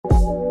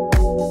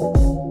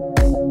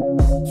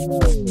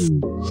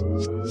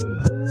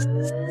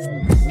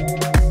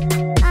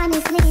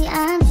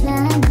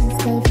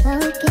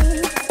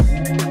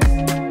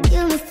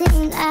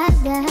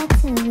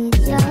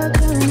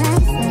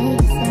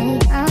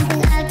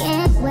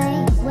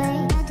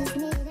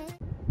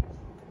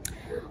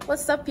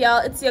what's up, y'all?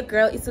 It's your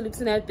girl Issa Loops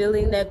in that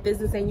building, that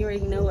business, and you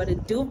already know what to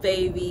do,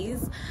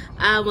 babies.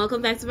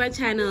 Welcome back to my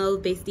channel,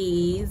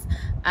 besties.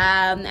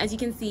 As you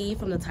can see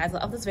from the title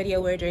of this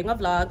video, we're doing a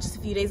vlog, just a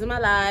few days of my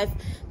life.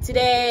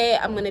 Today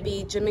I'm gonna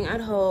be gymming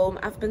at home.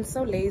 I've been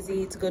so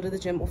lazy to go to the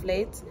gym of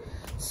late,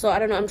 so I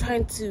don't know, I'm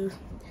trying to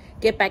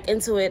get back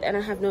into it, and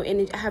I have no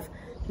energy.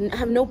 I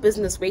have no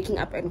business waking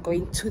up and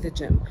going to the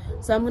gym,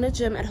 so I'm gonna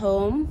gym at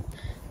home.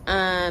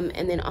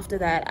 And then after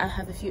that I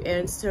have a few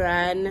errands to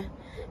run.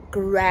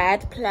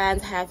 Grad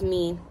plans have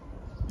me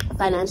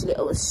financially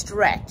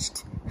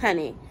overstretched,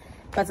 honey,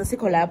 but it's a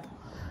collab.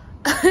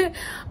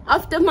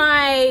 After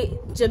my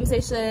gym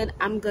session,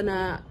 I'm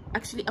gonna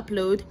actually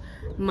upload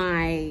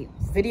my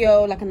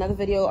video, like another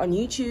video on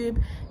YouTube.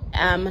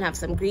 I'm gonna have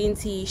some green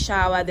tea,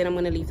 shower, then I'm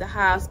gonna leave the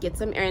house, get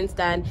some errands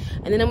done,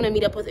 and then I'm gonna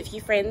meet up with a few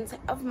friends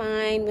of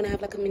mine. I'm gonna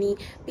have like a mini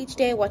beach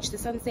day, watch the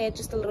sunset,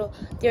 just a little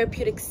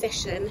therapeutic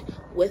session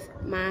with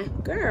my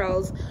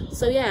girls.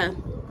 So yeah,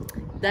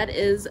 that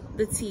is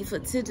the tea for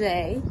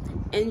today.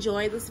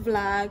 Enjoy this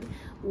vlog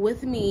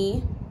with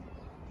me.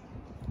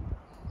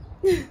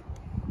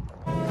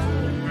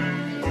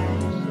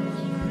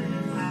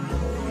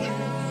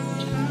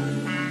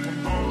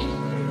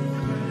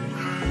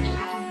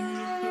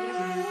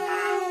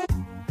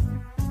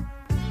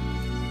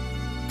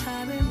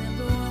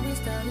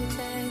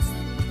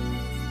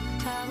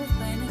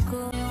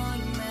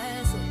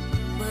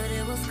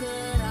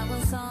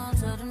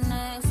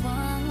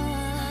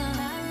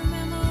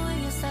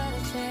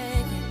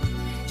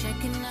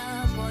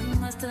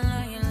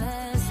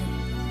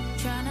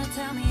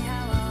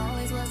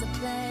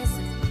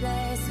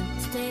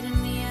 Stayed in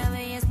the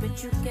LAS,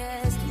 but you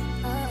guessed it.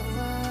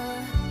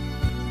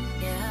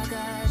 Yeah, I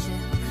got you.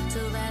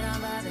 Too bad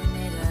I'm vibing,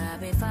 nigga. I'd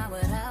be fine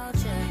without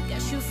you.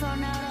 Guess you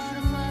found out all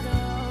the other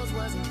hoes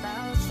wasn't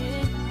about you,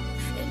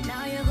 and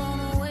now you're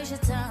gonna waste your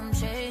time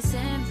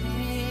chasing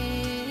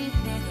me.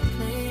 Nigga,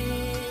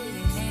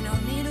 please, ain't no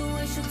need to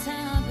waste your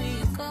time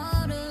being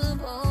caught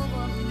up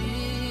over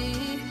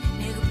me.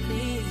 Nigga,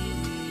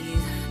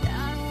 please, I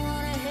don't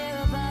wanna hear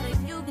about it.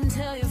 You can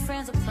tell your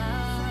friends about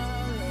it.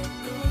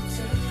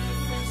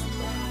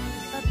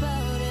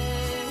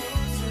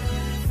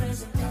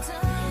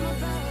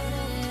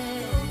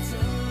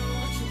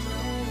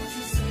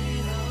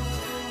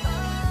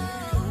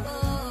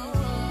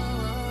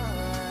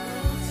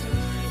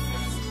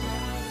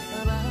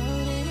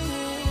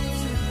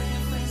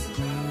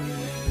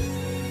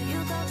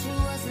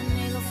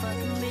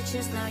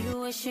 Now you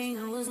wishing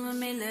you was with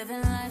me,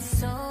 living life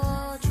so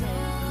true.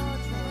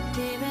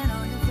 Even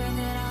on your friends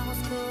that I was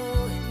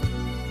cool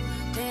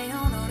with, they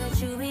don't know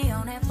that you be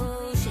on that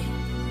bullshit.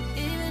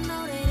 Even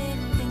though they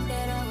didn't think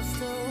that I was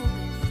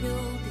stupid, you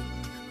did,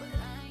 but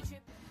I ain't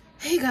tripping.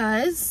 Hey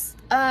guys,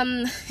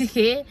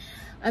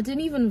 I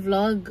didn't even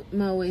vlog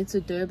my way to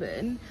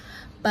Durban,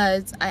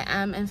 but I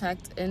am in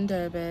fact in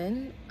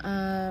Durban.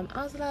 I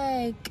was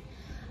like,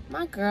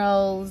 my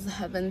girls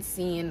haven't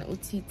seen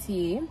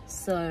OTT,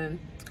 so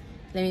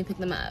let me pick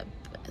them up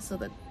so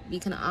that we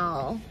can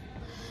all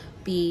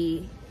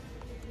be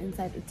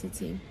inside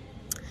OTT,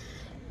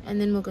 and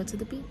then we'll go to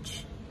the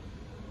beach.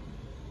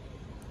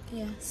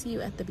 Yeah, see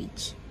you at the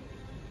beach.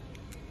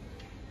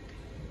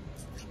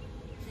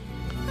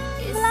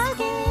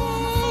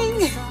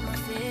 Vlogging.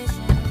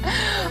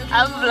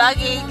 I'm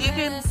vlogging. You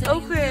can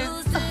open.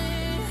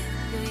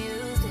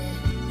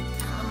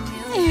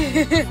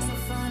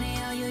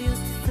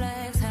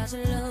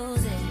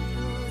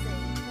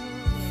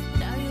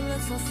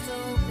 So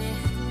stupid,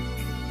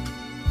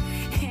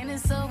 and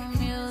it's so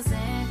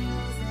amusing.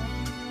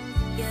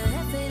 Yeah,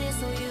 that fit is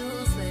so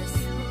useless,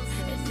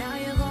 and now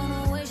you're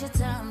gonna waste your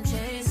time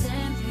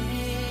chasing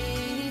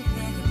me.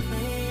 Nigga,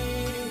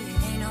 please,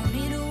 ain't no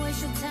need to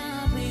waste your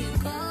time being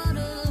caught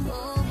up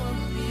over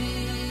me.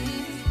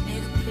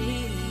 Nigga,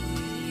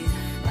 please,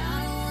 I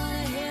don't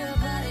wanna hear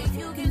about it.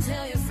 You can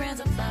tell your friends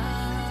about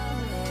it.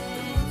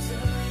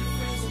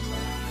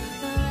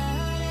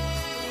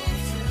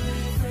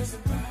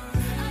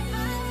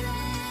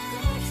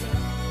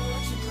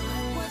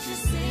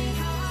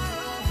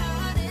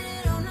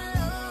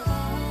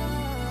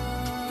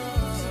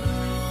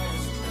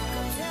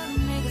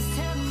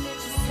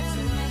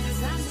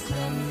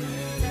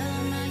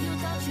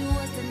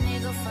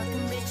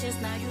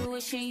 Now you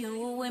wishing you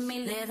were with me,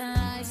 living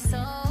life so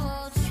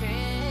chill.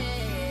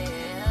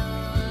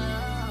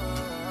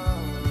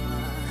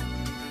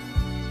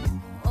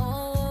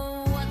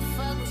 Oh, what the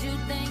fuck was you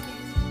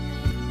thinking?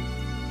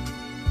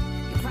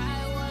 You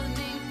probably wasn't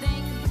even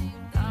thinking.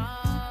 Oh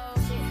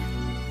shit.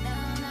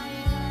 Now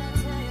you gotta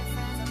tell your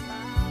friends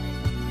about it.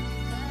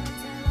 Gotta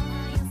tell them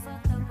how you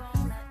fucked up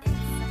on the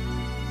inside.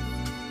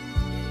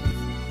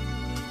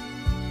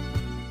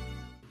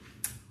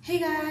 Hey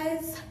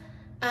guys,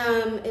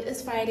 it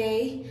is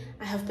Friday.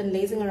 I have been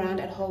lazing around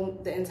at home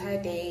the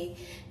entire day.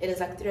 It is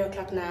like 3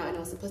 o'clock now, and I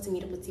was supposed to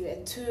meet up with you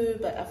at 2,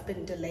 but I've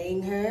been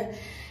delaying her.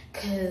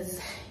 because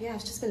yeah,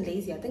 I've just been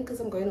lazy. I think because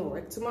I'm going to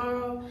work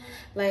tomorrow,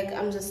 like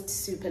I'm just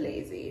super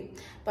lazy.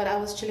 But I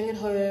was chilling at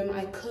home,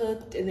 I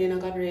cooked, and then I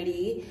got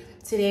ready.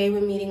 Today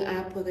we're meeting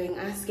up, we're going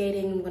ice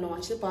skating, we're gonna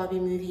watch the Barbie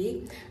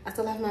movie. I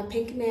still have my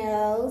pink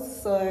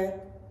nails, so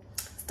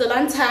still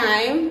on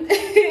time.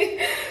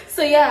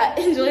 So yeah,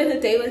 enjoy the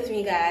day with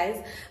me,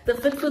 guys. The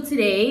fit for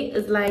today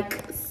is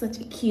like such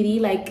a cutie,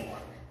 like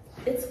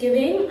it's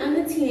giving. I'm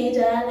a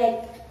teenager,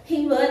 like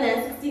hey,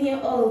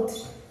 16-year-old.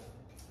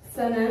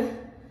 Sana,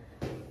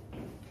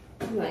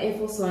 my Air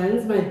Force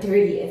Ones, my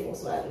dirty Air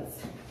Force Ones.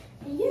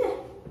 And yeah,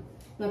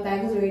 my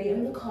bag is already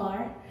in the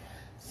car.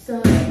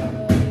 So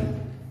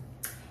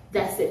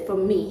that's it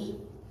from me.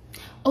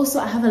 Also,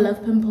 I have a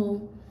love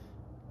pimple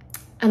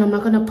and I'm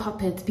not gonna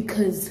pop it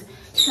because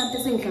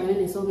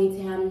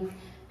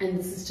and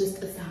this is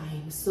just a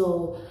sign.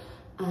 So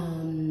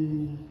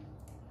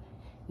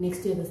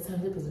next year this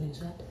time it was going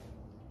shut.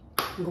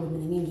 I'm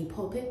going to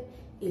pop it.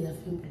 I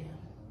love pimple.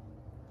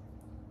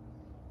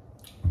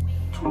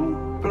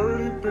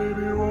 2:30,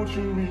 baby, won't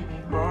you meet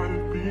me by the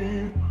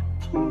beam?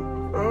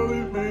 Too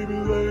early, baby,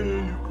 later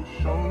you could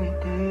show me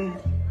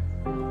things.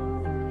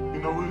 You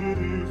know what it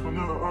is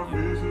whenever I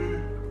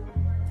visit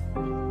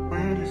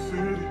Windy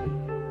City.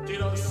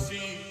 Did I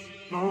see?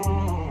 No,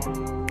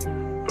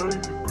 30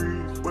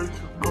 degrees, way to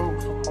go,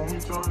 so hold me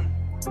tight.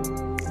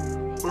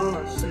 Will I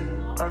see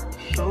you at the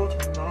show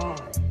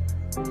tonight?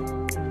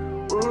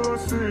 Will I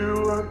see you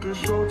at the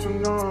show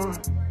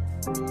tonight?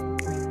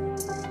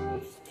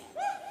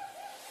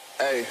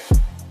 Hey.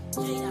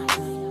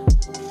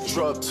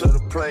 Truck to the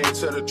plane,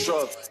 to the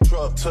truck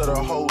to the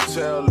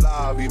hotel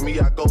lobby. Me,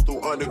 I go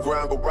through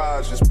underground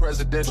garages,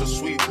 presidential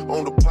suite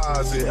on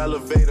deposit,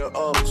 elevator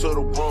up to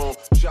the room,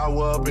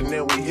 shower up and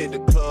then we hit the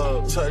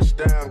club.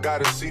 Touchdown,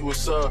 gotta see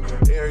what's up.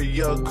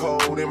 Area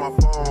code in my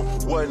phone.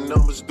 What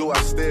numbers do I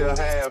still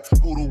have?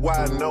 Who do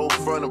I know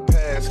from the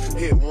past?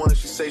 Hit one,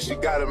 she say she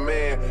got a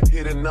man.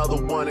 Hit another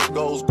one, it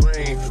goes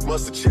green.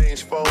 Must have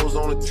changed foes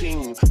on the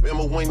team.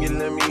 Remember when you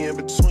let me in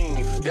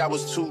between? That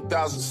was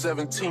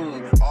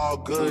 2017. All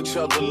good,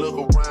 chug a look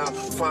around,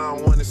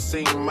 find one to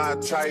see my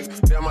type.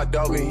 Then my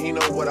dog and he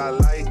know what I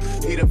like.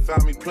 He done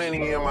found me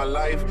plenty in my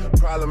life.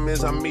 Problem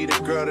is I meet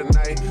a girl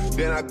tonight,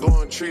 then I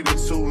go and treat her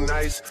too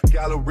nice.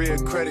 Galleria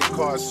credit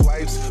card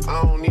swipes.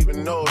 I don't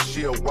even know if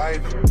she a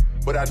wife,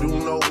 but I do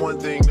know one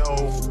thing,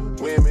 no.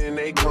 Women,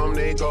 they come,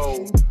 they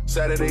go.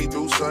 Saturday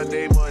through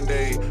Sunday,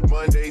 Monday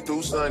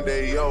through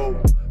Sunday, yo.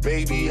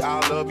 Maybe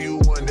I'll love you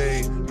one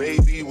day,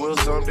 maybe we'll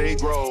someday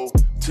grow.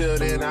 Till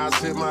then, I'll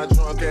sit my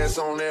drunk ass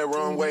on that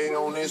runway,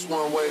 on this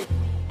one way.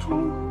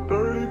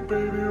 2:30,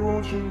 baby,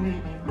 won't you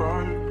meet me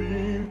by the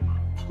beam?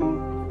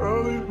 Too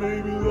early,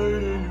 maybe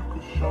later you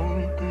could show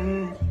me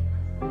things.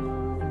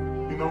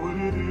 You know what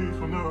it is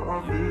whenever I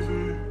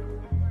visit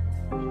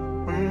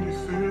Windy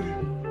City.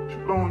 She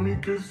blowing me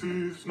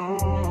kisses, no.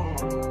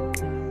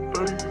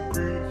 30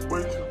 degrees,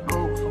 way to go,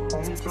 so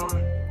hold me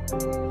tight.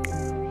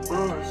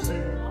 Will I see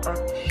you at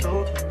the show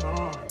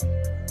tonight?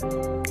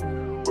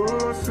 Will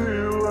I see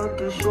you at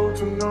the show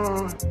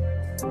tonight?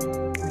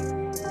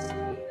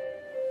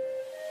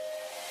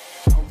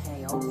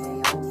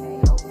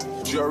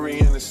 Jury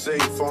in the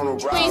safe on a ride.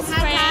 Please,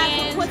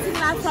 friend. Putting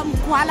that from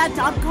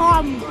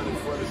Kuala.com.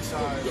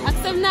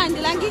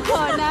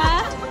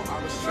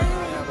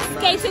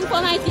 Skating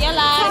for my dear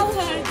life.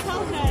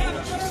 Tell her.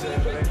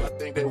 I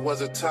think there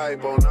was a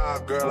typo. Nah,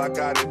 girl, I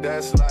got it.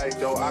 That's like,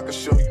 though, I can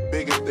show you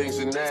bigger things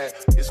than that.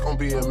 It's gonna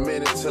be a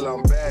minute till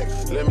I'm back.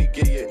 Let me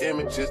get your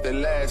images that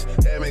last.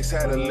 Amex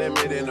had a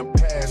limit in the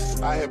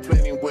past. I had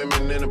plenty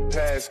women in the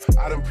past.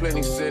 I done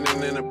plenty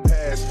sinning in the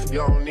past. You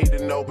don't need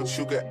to know, but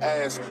you can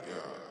ask.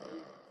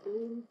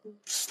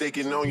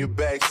 Sticking on your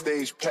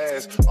backstage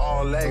pass,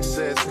 all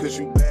access, cause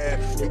you bad.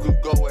 You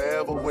could go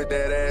wherever with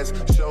that ass.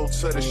 Show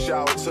to the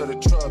shower, to the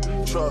truck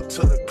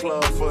to the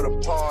club for the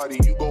party.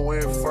 You go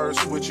in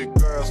first with your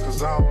girls,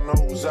 cause I don't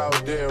know who's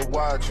out there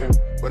watching.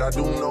 But I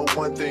do know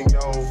one thing,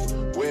 yo.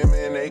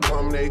 Women, they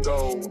come, they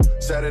go.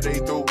 Saturday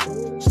through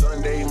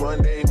Sunday,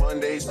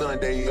 Monday,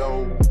 Sunday,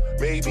 yo.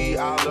 Maybe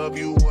I'll love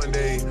you one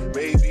day,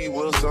 maybe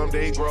we'll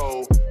someday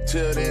grow.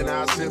 Till then,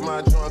 I'll sit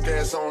my drunk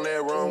ass on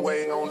that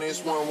runway, on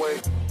this one way.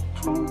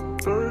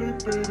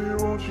 2:30,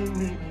 baby, won't you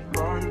meet me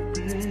by the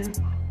beam?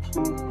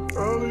 Too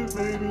early,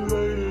 maybe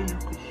later you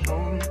could show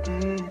me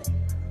things.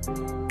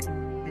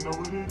 You know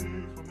what it is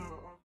whenever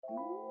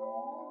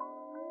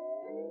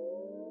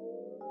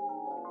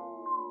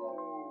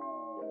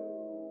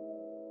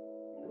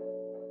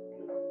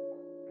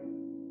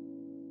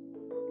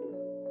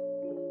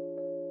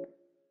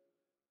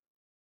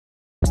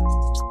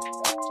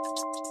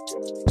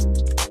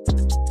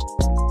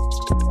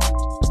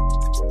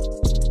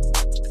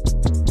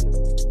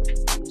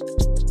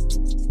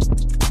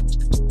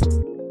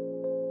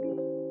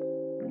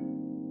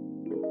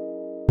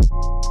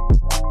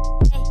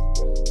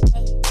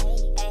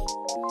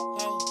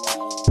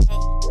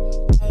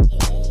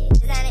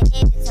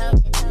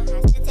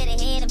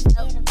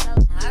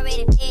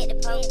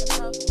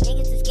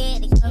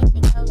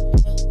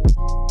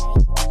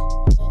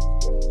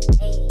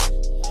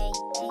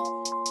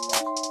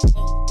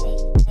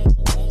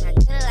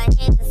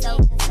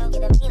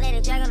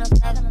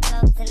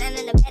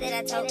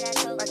I told.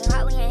 Working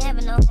hard, we ain't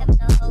having no.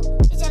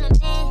 Bitch, I'm a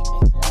man.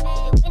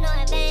 With no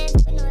advance.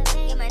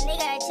 Give my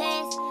nigga a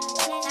chance.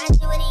 I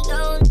see what he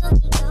gon' do.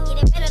 Get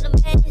it better than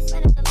best.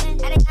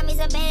 I done got me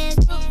some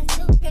bands too.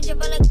 I can drip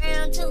on the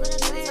ground too.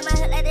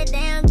 Somebody let it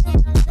down too.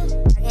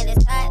 I can't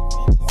decide.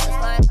 Just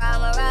foreign car,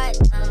 I'm a ride.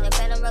 The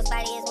Phantom Rose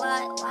body is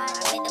what? I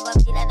made the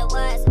buffy like the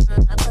watts.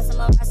 I put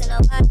some more rocks in the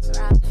box.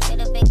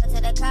 Middle finger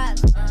to the cops.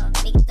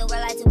 Make it through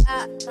real like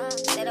Tupac.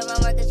 Let her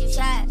run work cause you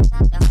shot.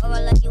 The whole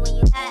world love you when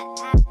you hot.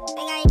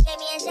 Think I ain't gave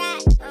me a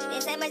shot. They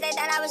say much they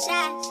thought I was shy.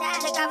 I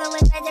took off and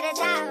went straight to the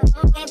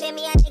top. Can't pay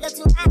me a nigga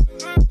too hot.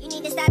 You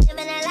need to stop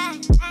living that lie.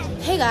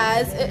 Hey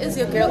guys, it is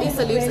your girl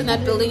Issa Loops in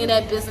that building, in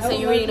that business, and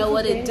you already know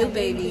what it do,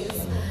 babies.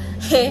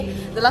 Hey,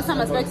 the last time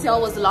I spoke to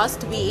y'all was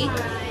last week.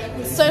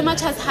 So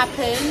much has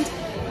happened.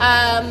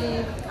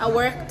 I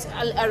worked,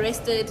 I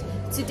rested.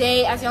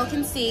 Today, as y'all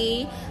can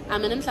see,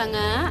 I'm in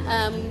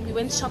Mhlanga. We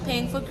went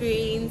shopping for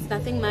greens,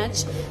 nothing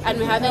much, and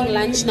we're having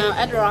lunch now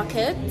at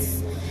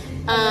Rockets.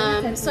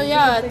 So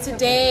yeah,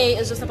 today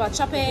is just about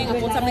shopping. I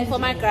bought something for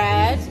my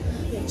grad,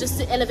 just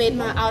to elevate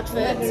my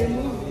outfit,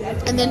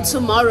 and then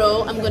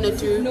tomorrow I'm gonna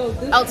do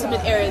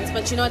ultimate errands.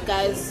 But you know what,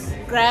 guys,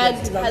 grad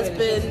has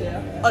been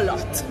a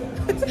lot.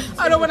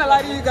 I don't want to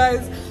lie to you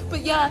guys,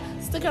 but yeah,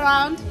 stick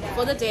around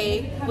for the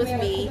day with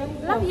me.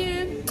 Love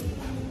you.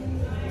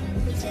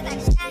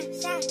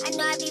 I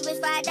know I be rich,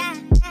 but I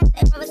die.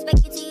 They don't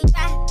respect you till you